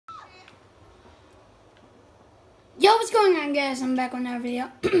Yo, what's going on, guys? I'm back on another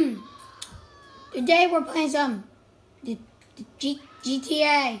video. Today we're playing some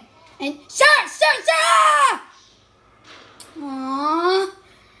GTA. And sir! Aww,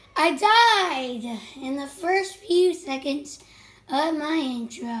 I died in the first few seconds of my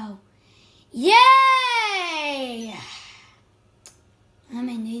intro. Yay! I'm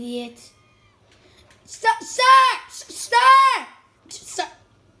an idiot. Stop!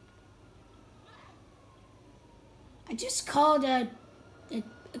 I just called a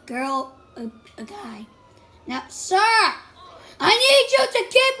girl a guy. Now, sir, I need you to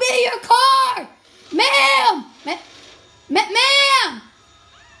give me your car, ma'am.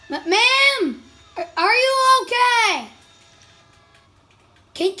 Ma'am, are you okay?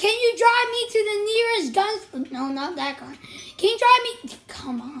 Can you drive me to the nearest gun? No, not that car. Can you drive me?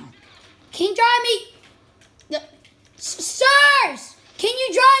 Come on. Can you drive me? Sirs, can you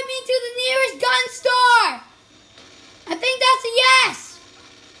drive me to the nearest gun store? I think that's a yes.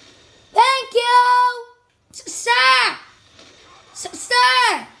 Thank you. Sir.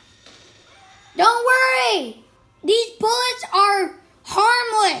 Sir. Don't worry. These bullets are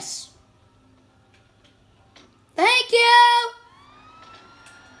harmless. Thank you.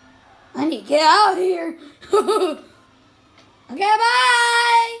 I need to get out of here. Okay,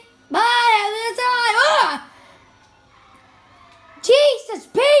 bye. Bye. Have a good time. Ah! Jesus,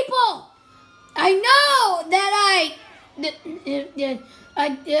 people. I know that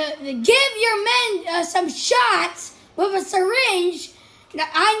give your men some shots with a syringe.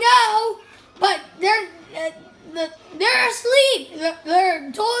 I know, but they're asleep.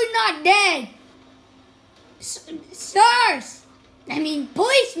 They're totally not dead. Sirs, I mean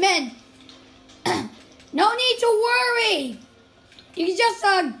policemen. No need to worry. You can just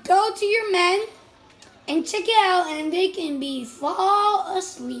go to your men and check it out, and they can fall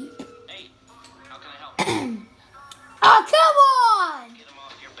asleep. Oh, come on! Get him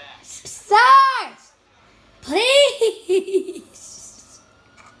off your back. Sirs! Please!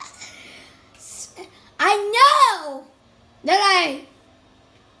 I know that I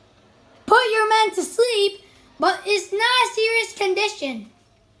put your men to sleep, but it's not a serious condition.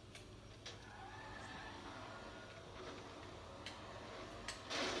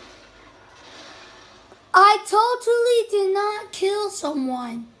 I totally did not kill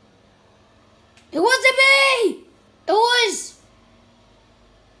someone. It wasn't me! It was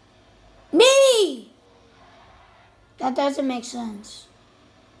me! That doesn't make sense.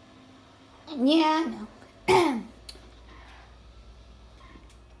 Yeah, I know.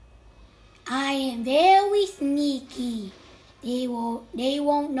 I am very sneaky. They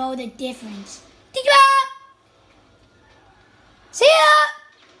won't know the difference. See ya!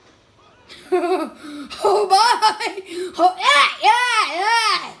 Oh, bye! Oh,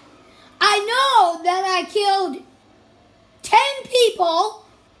 yeah! I know that I killed 10 people,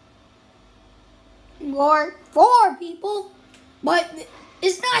 or 4 people, but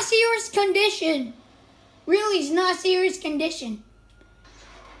it's not a serious condition. Really, it's not a serious condition.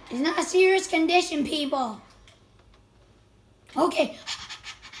 It's not a serious condition, people. Okay.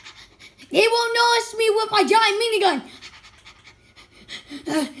 They won't notice me with my giant minigun.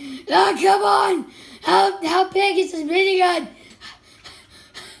 Oh, come on. How big is this minigun?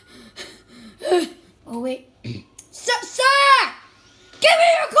 Oh, wait. Sir! Give me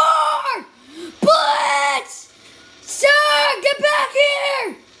your car! Bullets! Sir, get back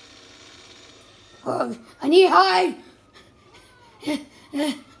here! Oh, I need to hide.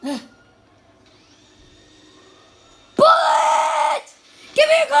 Bullets! Give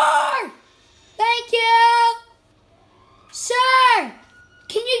me your car! Thank you! Sir!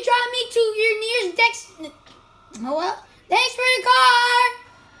 Can you drive me to your nearest dex? Oh, well, thanks for your car!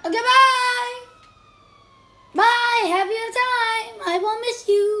 Okay, bye! Bye, have a good time. I won't miss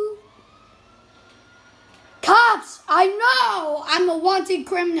you. Cops, I know I'm a wanted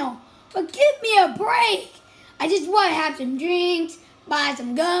criminal, but give me a break. I just want to have some drinks, buy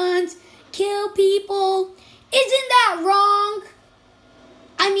some guns, kill people. Isn't that wrong?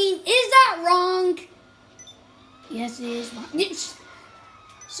 I mean, is that wrong? Yes, it is wrong.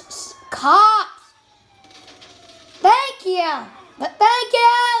 Cops, thank you. But thank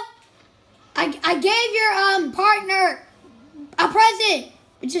you. I gave your partner a present,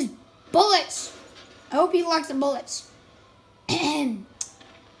 which is bullets. I hope he likes the bullets.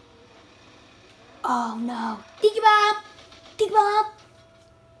 Oh no. Tiki Bob. Eat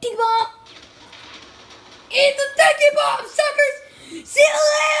the Tiki Bob, suckers. See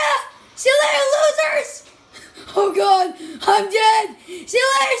you later, losers. Oh God, I'm dead. See you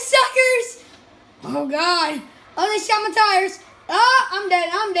later, suckers. Oh God. Oh, they shot my tires. Ah, I'm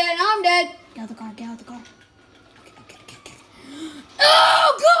dead. Get out of the car.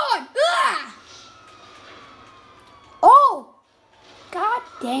 Oh, God! Ah! Oh! God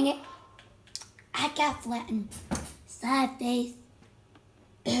dang it. I got flattened. Sad face.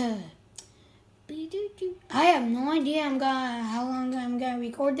 I have no idea how long I'm gonna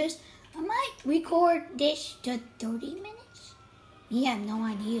record this. I might record this to 30 minutes. He have no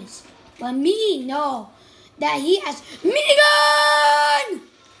ideas. But me know that he has minigun!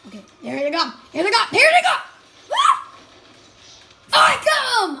 Okay, there they go. Here they go. Here they go! Ah! Oh, I got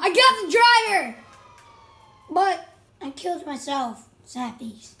him! I got the driver! But I killed myself. Sad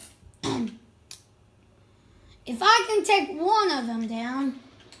face. If I can take one of them down,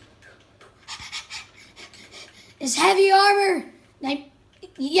 it's heavy armor. Like,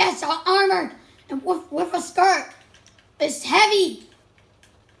 yes, armor. And with a skirt. It's heavy.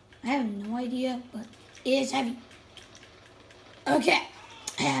 I have no idea, but it is heavy. Okay.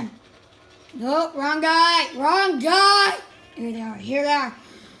 No, wrong guy. Wrong guy. Here they are. Here they are.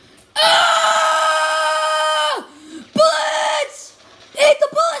 Oh! Bullets! Eat the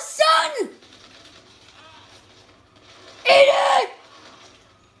bullets, son! Eat it!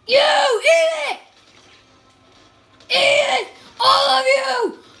 You! Eat it! Eat it! All of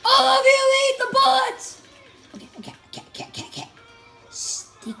you! All of you eat the bullets! Okay.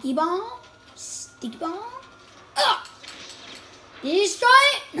 Sticky bomb? Sticky bomb? Ugh! Did you destroy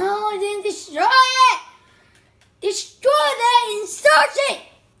it? No, I didn't destroy it! Destroy that and start it!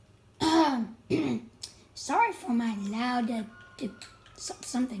 Sorry for my loud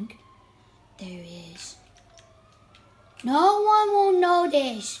something. There is. No one will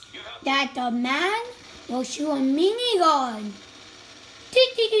notice that the man will shoot a minigun.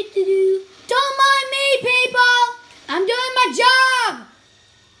 Don't mind me, people. I'm doing my job.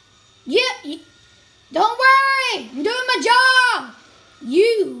 Yeah, don't worry. I'm doing my job.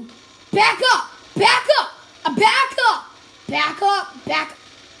 You back up. Back up. Back up. Back up.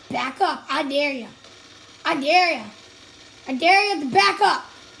 Back up. I dare you. I dare you. I dare you to back up.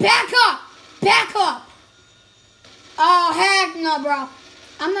 Back up. Back up. Oh, heck no, bro.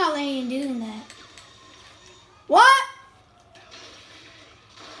 I'm not letting you do that. What?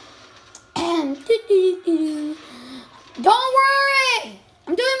 Don't worry.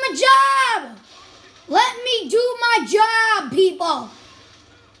 I'm doing my job. Let me do my job, people.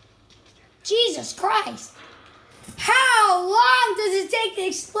 Jesus Christ. How long does it take to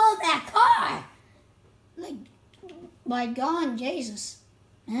explode that car? Like, my God, Jesus.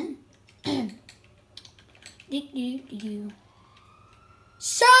 Man.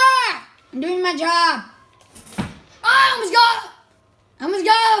 Sir! I'm doing my job. Oh, I almost got him. I almost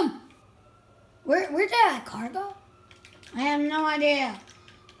got him. Where did that car go? I have no idea.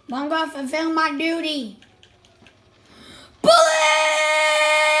 But I'm going to fulfill my duty. Bullets!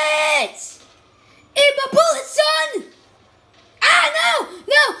 Eat my bullets, son! Ah, no!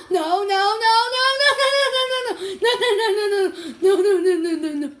 No! No, no, no, no, no, no, no, no, no, no, no, no, no,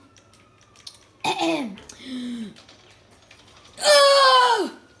 no, no.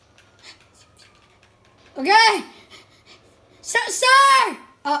 Oh! Okay. Sir!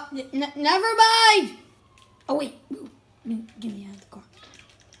 Never mind. Oh, wait. Get me out of the car.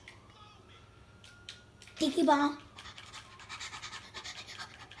 Tiki bomb.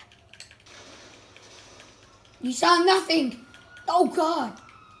 You saw nothing. Oh, God.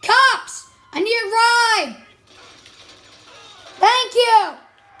 Cops! I need a ride. Thank you.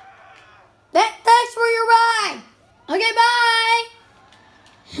 Thanks for your ride. Okay, bye.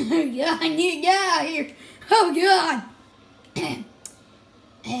 Yeah, I need to get out of here. Oh, God.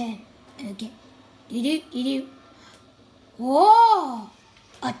 Okay. You do. Whoa.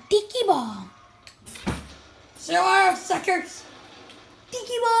 A tiki bomb. Sure, suckers.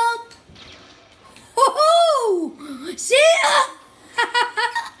 Tiki bomb. Woohoo! See ya!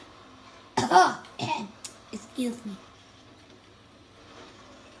 Oh, excuse me.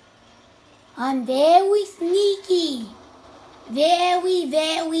 I'm very sneaky. Very,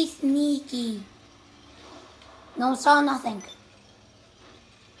 very sneaky. No, saw nothing.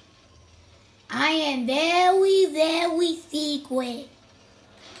 I am very, very secret.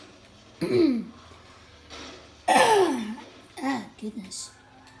 Ah, goodness.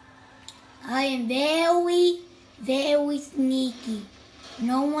 I am very, very sneaky.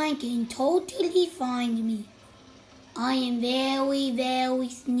 No one can totally find me. I am very, very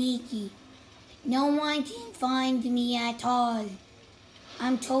sneaky. No one can find me at all.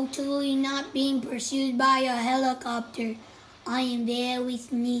 I'm totally not being pursued by a helicopter. I am very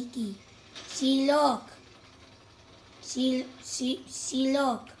sneaky. See, look. See,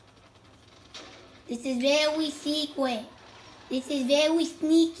 look. This is very secret. This is very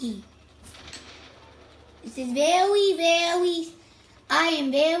sneaky. This is very, very I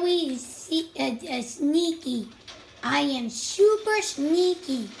am very sneaky. I am super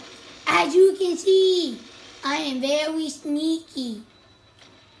sneaky. As you can see, I am very sneaky.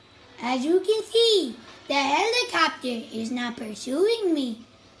 As you can see, the helicopter is not pursuing me.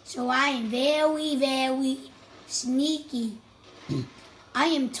 So I am very, very sneaky. I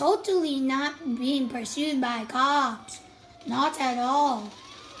am totally not being pursued by cops. Not at all.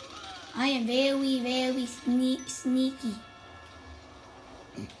 I am very, very sneaky.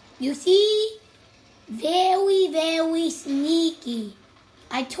 You see? Very, very sneaky.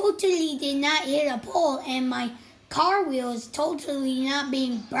 I totally did not hit a pole and my car wheel is totally not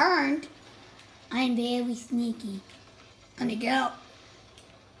being burned. I am very sneaky. I'm gonna go.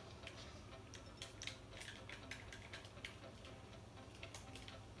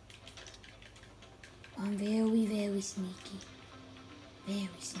 I'm very, very sneaky. Very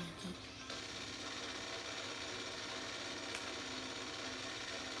sneaky.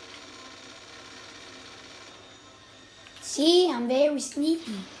 See, I'm very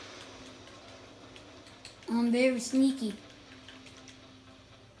sneaky. I'm very sneaky.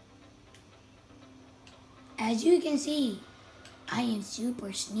 As you can see, I am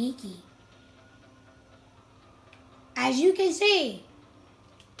super sneaky. As you can see,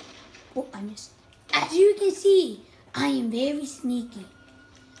 oh, I missed. As you can see, I am very sneaky.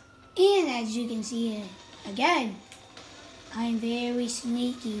 And as you can see again, I am very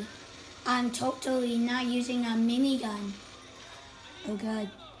sneaky. I'm totally not using a minigun. Oh God.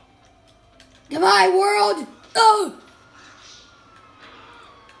 Goodbye, world! Oh!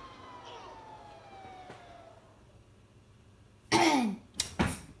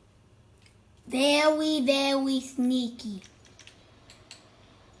 Very, very sneaky.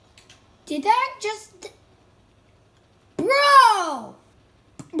 Did that just... Bro!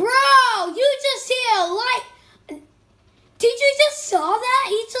 Bro! You just hit a light... Did you just saw that?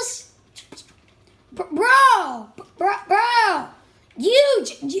 He just... Bro!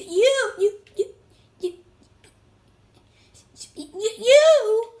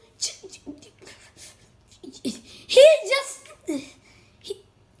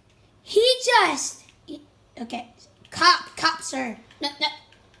 Okay, cop, sir. No.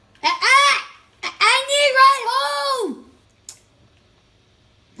 I need ride home.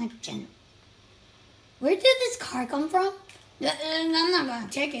 Not Jenna. Where did this car come from? I'm not gonna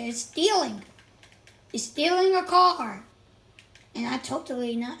take it. It's stealing. It's stealing a car. And I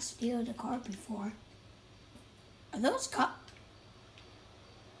totally not steal the car before. Are those cops?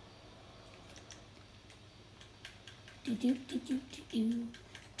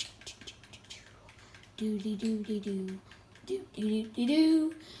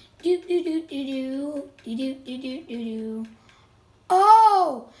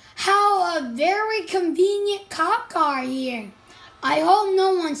 Oh, how a very convenient cop car here. I hope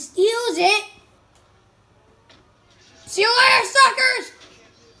no one steals it. See you later, suckers!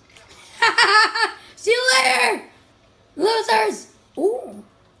 See you later, losers! Ooh,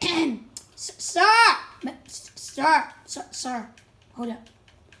 sir, hold up.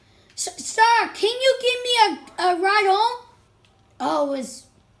 Sir, can you give me a ride home? Oh, it was...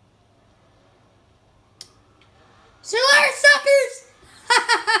 See you later, suckers!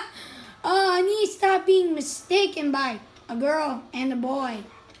 Oh, I need to stop being mistaken by a girl and a boy.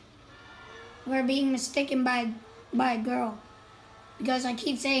 We're being mistaken by a girl. Because I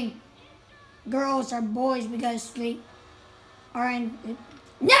keep saying girls are boys because they are in...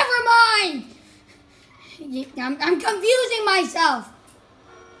 Never mind! I'm confusing myself.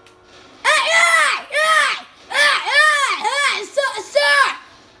 Sir!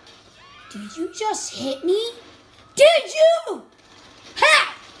 Did you just hit me? Did you?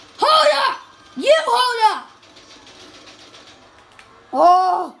 Ha! Hold up! You hold up!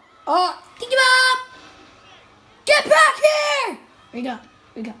 Oh, think about! Get back here! Where you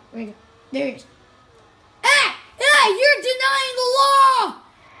go? There he is. Hey, you're denying the law!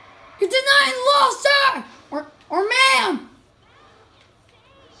 You're denying the law, sir! Or ma'am!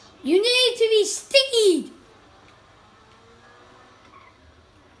 You need to be sticky!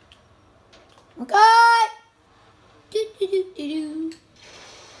 Okay?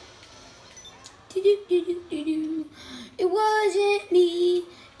 It wasn't me.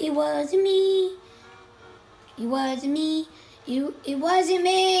 It wasn't me. It wasn't me. It wasn't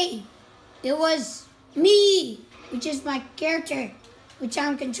me. It was me, which is my character, which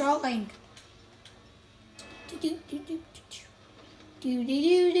I'm controlling.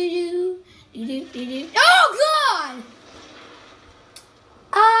 Oh God!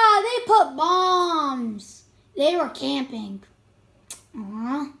 They put bombs. They were camping.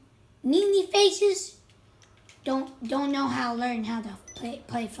 Meanie faces. Don't don't know how to learn how to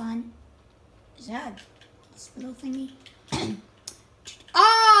play fun. Is that this little thingy?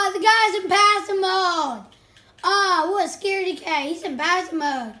 Ah, the guy's in passive mode. Ah, what a scaredy cat. He's in passive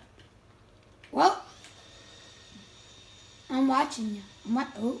mode. Well, I'm watching you.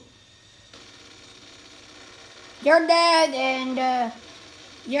 Oh. You're dead, and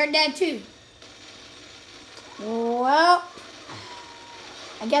you're dead too. Well,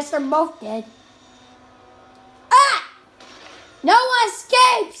 I guess they're both dead. Ah! No one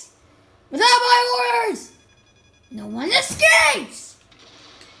escapes without my orders. No one escapes.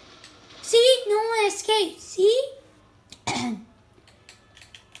 See? No one escapes. See?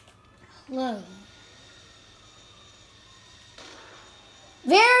 Hello.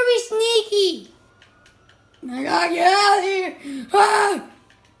 Very sneaky. I gotta get out of here. Ah!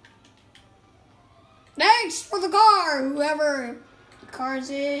 Thanks for the car, whoever the cars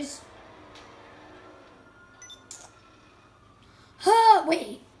is.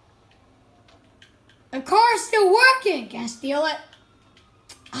 Wait. The car's still working. Can I steal it?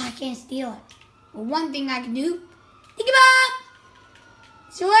 Oh, I can't steal it. Well, one thing I can do. Think about.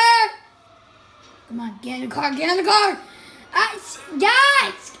 Still there? Come on, get in the car. Get in the car. Guys,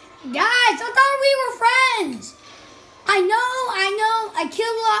 I thought we were friends. I know. I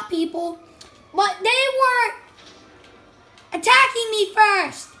killed a lot of people, but they were attacking me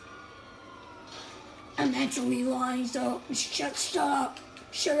first. I'm actually lying, so shut up.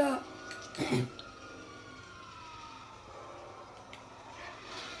 Shut up.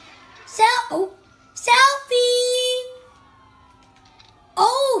 Selfie!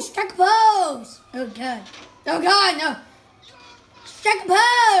 Oh, strike a pose. Oh, God. Oh, God, no. Strike a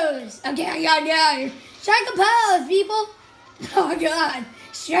pose. Okay, I gotta get out of here. Strike a pose, people. Oh, God.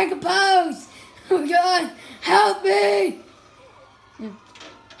 Strike a pose. Oh, God. Help me.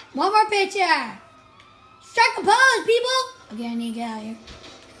 One more picture. Strike a pose, people. Okay, I need to get out of here.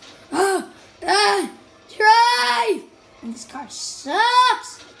 Oh, drive. And this car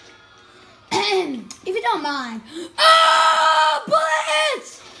sucks. If you don't mind. Oh,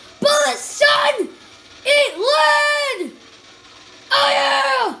 bullets! Bullets, son! Eat lead! Oh,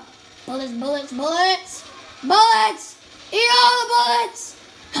 yeah! Bullets, bullets, bullets! Bullets! Eat all the bullets!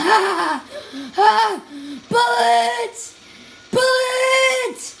 Bullets!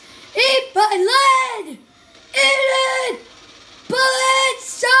 Bullets! Eat my lead! Eat it! Bullets,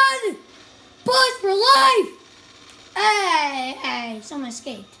 son! Bullets for life! Hey, someone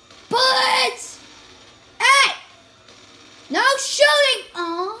escaped. Bullets! Hey! No shooting!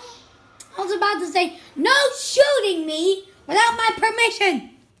 Oh, I was about to say, no shooting me without my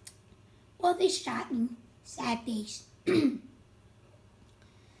permission. Well, they shot me. Sad face.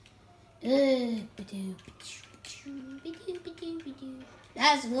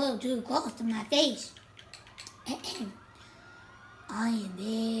 That's a little too close to my face. I am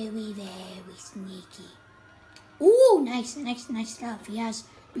very, very sneaky. Ooh, nice stuff. He has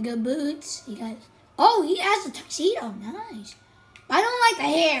good boots. He has a tuxedo. Nice. But I don't like the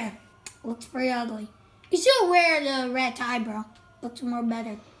hair. Looks pretty ugly. You should wear the red tie, bro. Looks more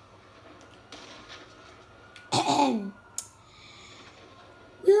better.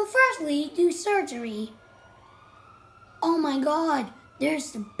 We'll firstly do surgery. Oh my God,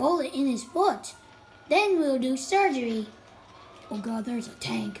 there's the bullet in his foot. Then we'll do surgery. Oh God, there's a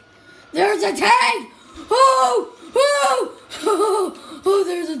tank. There's a tank! Oh,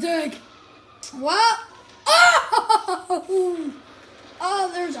 there's a tank. What?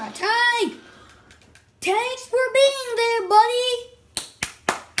 Oh, there's a tank. Thanks for being there, buddy.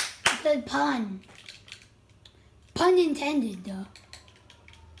 Good pun. Pun intended, though.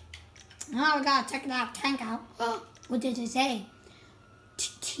 Now we gotta check that tank out. What did it say?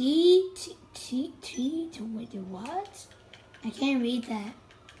 What? I can't read that.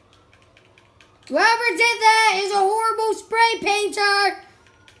 Whoever did that is a horrible spray painter,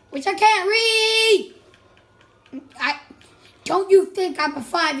 which I can't read. Don't you think I'm a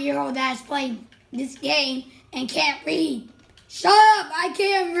 5-year-old that's playing this game and can't read? Shut up, I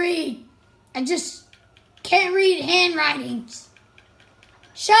can't read. I just can't read handwritings.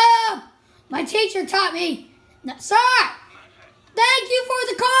 Shut up. My teacher taught me. No, sir, thank you for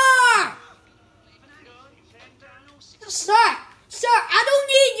the car. Sir, I don't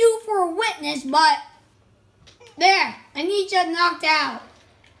need you for a witness, but there, I need you knocked out.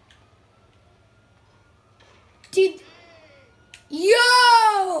 Dude,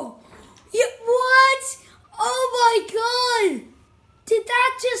 yo! What? Oh my God! Did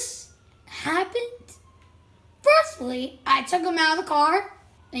that just happen? Firstly, I took him out of the car,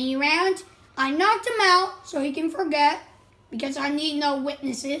 then he ran. I knocked him out so he can forget, because I need no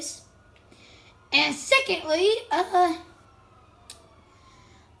witnesses. And secondly, a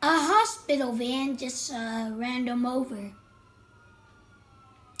hospital van just ran them over.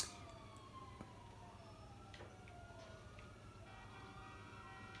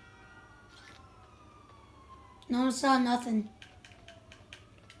 No one saw nothing.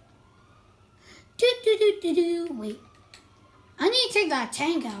 Wait. I need to take that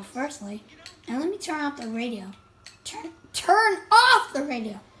tank out firstly. And let me turn off the radio. Turn off the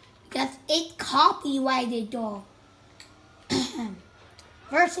radio. Because it copyrighted, dog.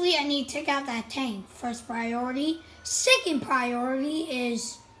 Firstly, I need to take out that tank. First priority. Second priority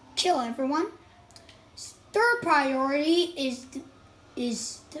is kill everyone. Third priority is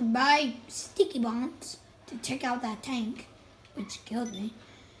to buy sticky bombs to take out that tank, which killed me.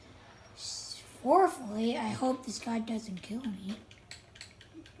 Fourthly, I hope this guy doesn't kill me.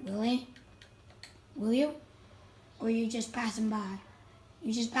 Will he? Will you? Or are you just passing by?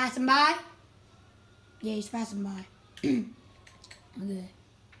 You just passing by? Yeah, he's passing by. Okay.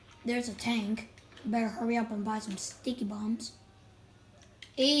 There's a tank. You better hurry up and buy some sticky bombs.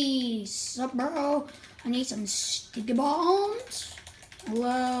 Hey, sup, bro? I need some sticky bombs.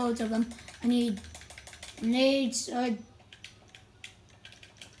 Loads of them. I need grenades.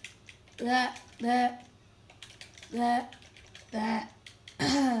 That.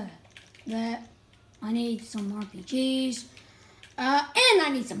 I need some RPGs. And I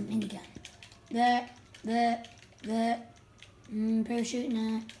need some minigun. Parachute,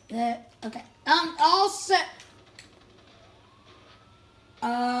 okay. All set.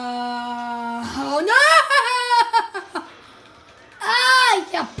 Oh no! Ah,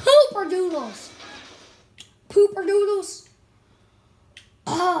 you pooper doodles. Pooper doodles.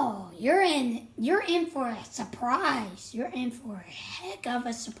 Oh, you're in for a surprise. You're in for a heck of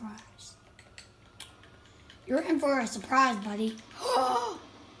a surprise. You're in for a surprise, buddy.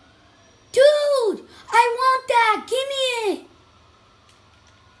 Dude, I want that. Give me it.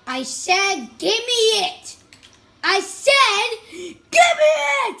 I said, give me it. I said, give me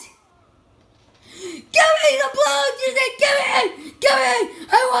it. Give me the blood. You said, give me it. Give me it.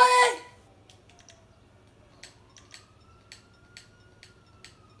 I want it.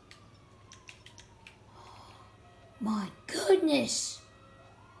 My goodness.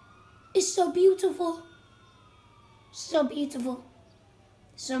 It's so beautiful. So beautiful.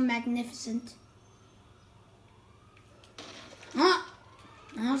 So magnificent. Ah,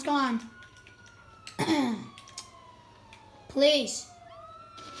 now it's gone. Please.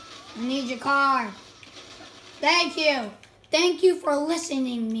 I need your car. Thank you. Thank you for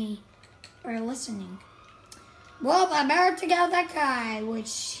listening me. Or listening. Well, I better take out that guy,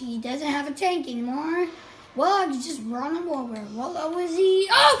 which he doesn't have a tank anymore. Well, I could just run him over. What level is he?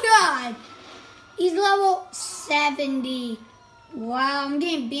 Oh, God! He's level 70. Wow, I'm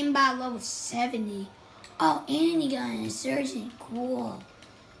getting beamed by level 70. Oh, and he got an insurgent. Cool.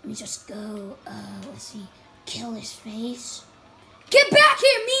 Let me just go, let's see. Kill his face. Get back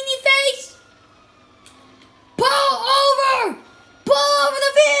here, meanie face! Pull over! Pull over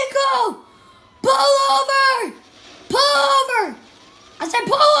the vehicle! Pull over! Pull over! I said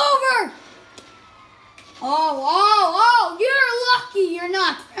pull over! Oh, you're lucky you're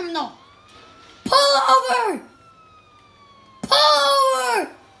not criminal. Pull over! Pull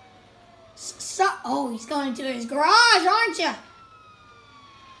over! Oh, he's going to his garage, aren't you?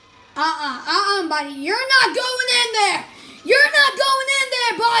 Buddy. You're not going in there. You're not going in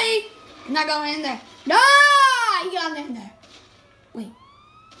there, buddy. You're not going in there. No, you got in there. Wait.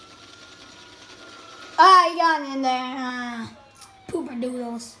 You got in there. Pooper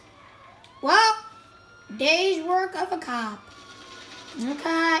doodles. Well, day's work of a cop.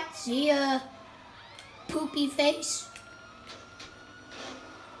 Okay, see ya. Poopy face.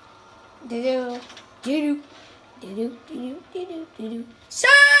 Do-do, do-do, do-do, do-do, do-do, do-do. Sir!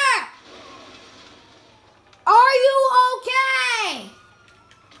 Are you okay?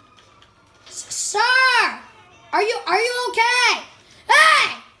 Sir! Are you okay? Hey!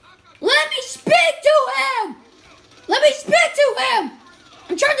 Let me speak to him! Let me speak to him!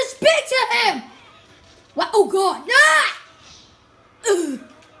 I'm trying to speak to him! What? Oh, God. Ah!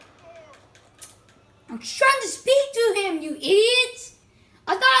 I'm trying to speak to him, you idiots!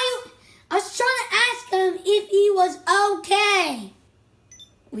 I was trying to ask him if he was okay.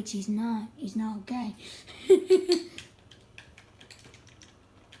 Which he's not. He's not okay.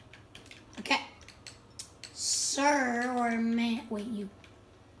 Okay. Sir or man. Wait, you.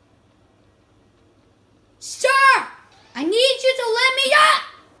 Sir! I need you to let me up!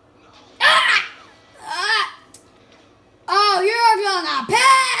 Ah! Ah! Oh, you're gonna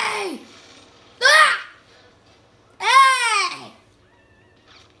pay! Ah! Hey!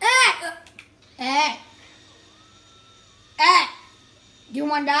 Hey! Hey. Hey. Do you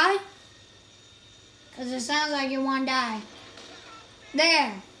want to die? Because it sounds like you want to die.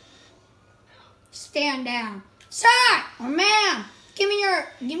 There. Stand down. Sir or ma'am, give me your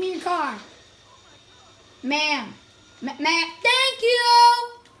car. Ma'am. Ma'am, thank you.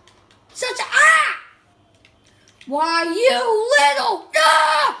 Such a Why, you little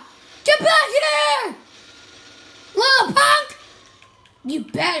get back here! Little punk! You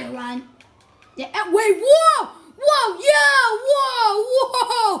better run. Yeah, wait, whoa! Whoa, yeah, whoa,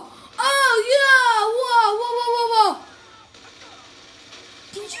 whoa! Oh, yeah, whoa, whoa, whoa, whoa, whoa!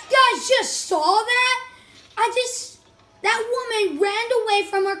 Did you guys just saw that? That woman ran away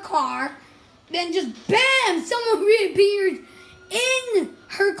from her car, then just bam, someone reappeared in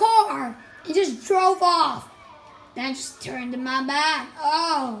her car and just drove off. Then I just turned to my back.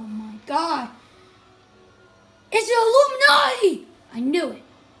 Oh my God. It's the Illuminati! I knew it.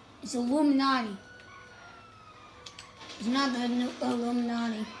 It's Illuminati. It's not the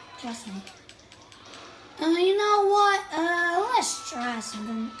Illuminati. Trust me. You know what? Let's try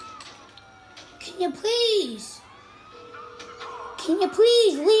something. Can you please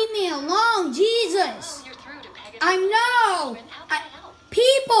leave me alone, Jesus? I know.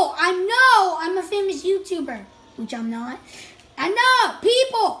 People, I know I'm a famous YouTuber, which I'm not. I know.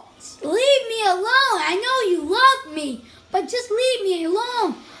 People, leave me alone. I know you love me, but just leave me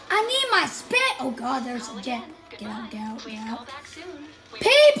alone. I need my spit. Oh God, there's a jet. Get out, get out, get out.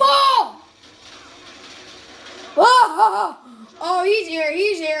 People! Whoa! Oh, he's here,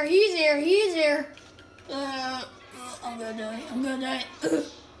 he's here, he's here, he's here. I'm gonna die, I'm gonna die.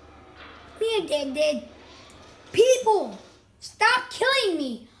 Me dead. People, stop killing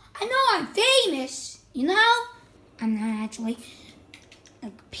me. I know I'm famous, you know? I'm not actually.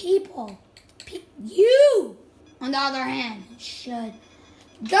 Like, people, you, on the other hand, should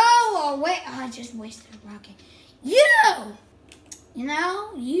go away. Oh, I just wasted a rocket. You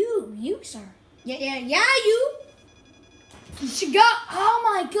know, you, sir. Yeah, you. You should go. Oh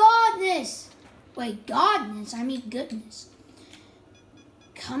my goodness. Wait, godness. I mean goodness.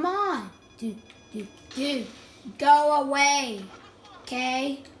 Come on, dude. Go away.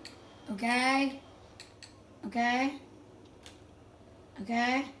 Okay.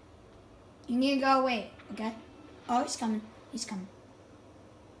 You need to go away. Okay. Oh, he's coming.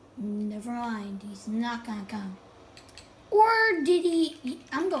 Never mind. He's not gonna come. Or did he?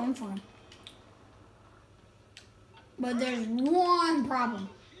 I'm going for him. But there's one problem.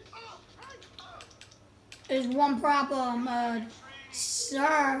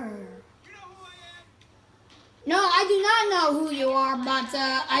 Sir. No, I do not know who you are, but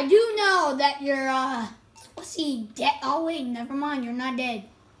I do know that you're, what's he, dead? Oh, wait, never mind, you're not dead.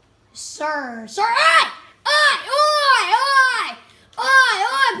 Sir, oi,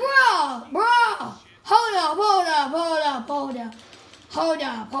 bro. Hold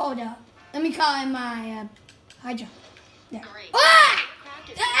up. Let me call in my, Hydra. There.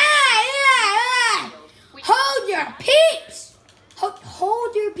 Hold your peeps!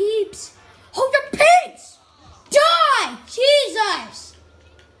 Hold your peeps! Die! Jesus!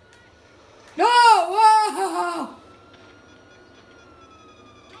 No! Whoa!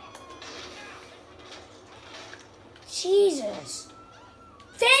 Jesus!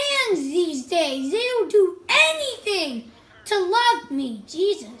 Fans these days, they don't do anything to love me,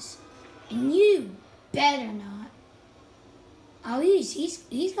 Jesus. And you better not. Oh, he's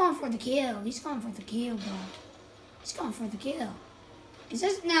going for the kill. He's going for the kill, bro. He's going for the kill. Is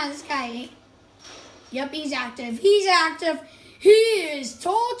this? Nah, this guy ain't. Yep, he's active. He is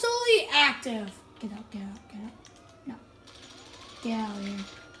totally active. Get out. No. Get out of here.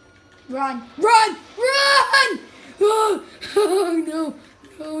 Run! Oh, no.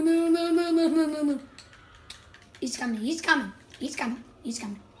 He's coming.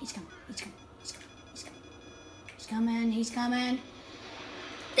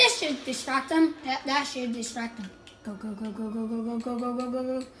 This should distract him. That should distract him. Go.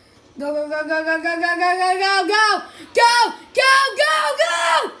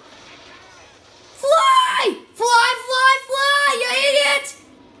 Fly, you idiot!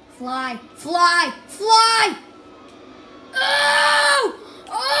 Fly.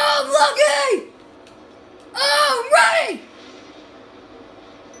 Oh, I'm lucky! Oh, I'm ready!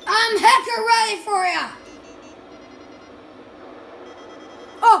 I'm hecka ready for ya!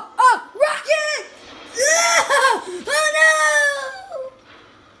 Oh, rocket! Oh no!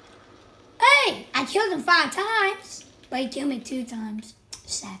 Hey, I killed him 5 times, but he killed me 2 times.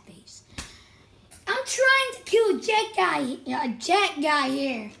 Sad face. I'm trying to kill a jet guy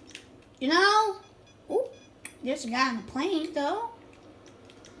here. You know? Oh, there's a guy on the plane though.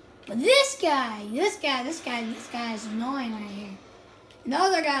 But this guy is annoying right here.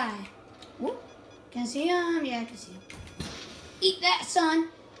 Another guy. Whoop. Can I see him? Yeah, I can see him. Eat that, son.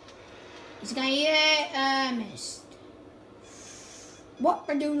 He's gonna eat it. Missed. What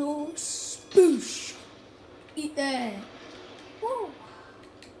a doodle. Spoosh. Eat that. Woo.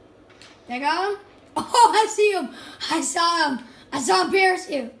 They got him? Oh, I see him. I saw him. I saw him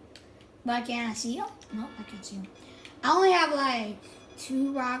parachute. But can I see him? No, I can't see him. I only have like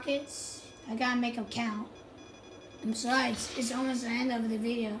 2 rockets. I gotta make them count. And besides, it's almost the end of the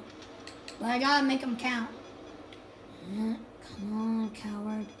video. But I gotta make them count. Come on,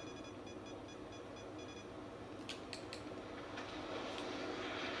 coward.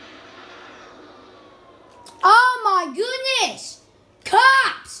 Oh my goodness!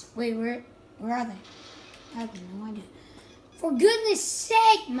 Cops! Wait, where are they? I have no idea. For goodness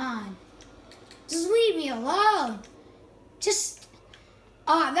sake, man. Just leave me alone. Just,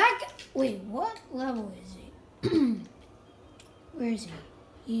 that guy, wait, what level is he? Where is he?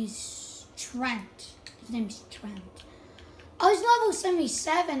 He's Trent. His name's Trent. Oh, he's level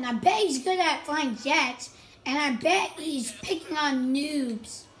 77. I bet he's good at flying jets. And I bet he's picking on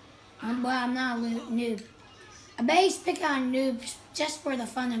noobs. Well, I'm not a noob. I bet he's picking on noobs just for the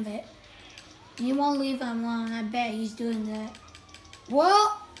fun of it. You won't leave him alone. I bet he's doing that.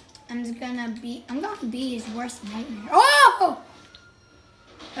 Well, I'm gonna be his worst nightmare. Oh!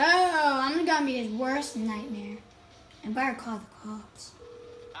 Oh, I'm gonna be his worst nightmare. I better call the cops.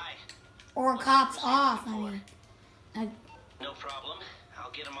 Hi. Or cops off, I mean. No problem.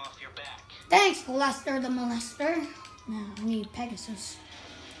 I'll get him off your back. Thanks, Lester the Molester. Now, I need Pegasus.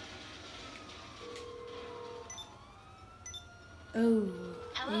 Oh.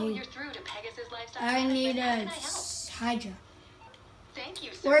 Hello, you're through to Pegasus Lifestyle. I need a How can I help? Hydra. Thank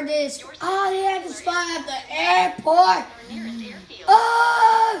you, sir. Where this? Your Oh, they have the service spot at is the airport. our nearest airfield.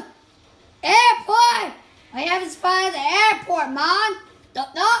 Oh, airport! I have a spot at the airport, man. No.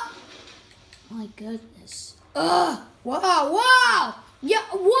 My goodness. Wow, wow. Yeah,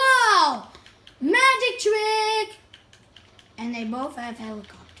 wow. Magic trick. And they both have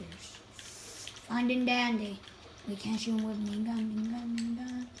helicopters. Fine and dandy. We can't shoot them with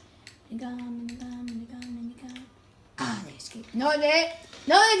gun. Ah, they escaped. No, they did.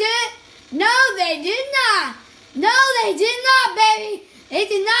 No, they did not. No, they did not, baby. They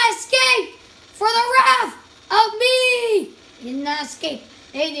did not escape for the wrath of me. They did not escape.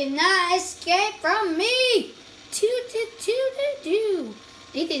 They did not escape from me.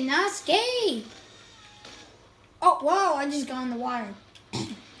 They did not escape. Oh, whoa, I just got in the water.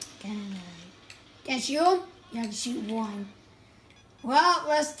 Can't shoot them? You have to shoot one. Well,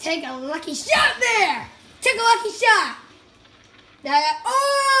 let's take a lucky shot there. Take a lucky shot.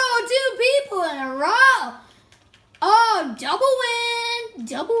 Oh, 2 people in a row. Oh, double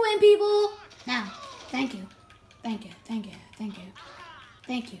win, people. Now, thank you. Okay,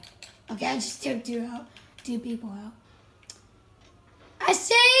 I just took 2 people out. I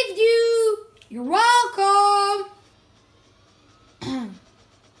saved you. You're welcome.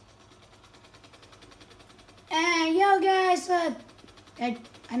 And yo, guys, I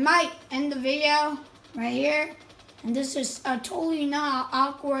might end the video right here. And this is a totally not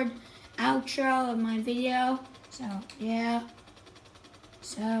awkward outro of my video. So, yeah.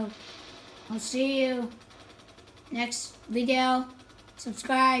 So, I'll see you next video.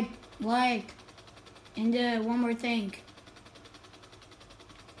 Subscribe, like, and one more thing.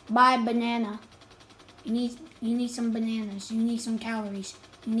 Buy banana. You need some bananas. You need some calories.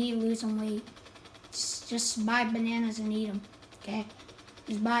 You need to lose some weight. Just buy bananas and eat them. Okay?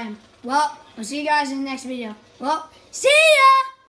 Just buy them. Well, I'll see you guys in the next video. Well, see ya!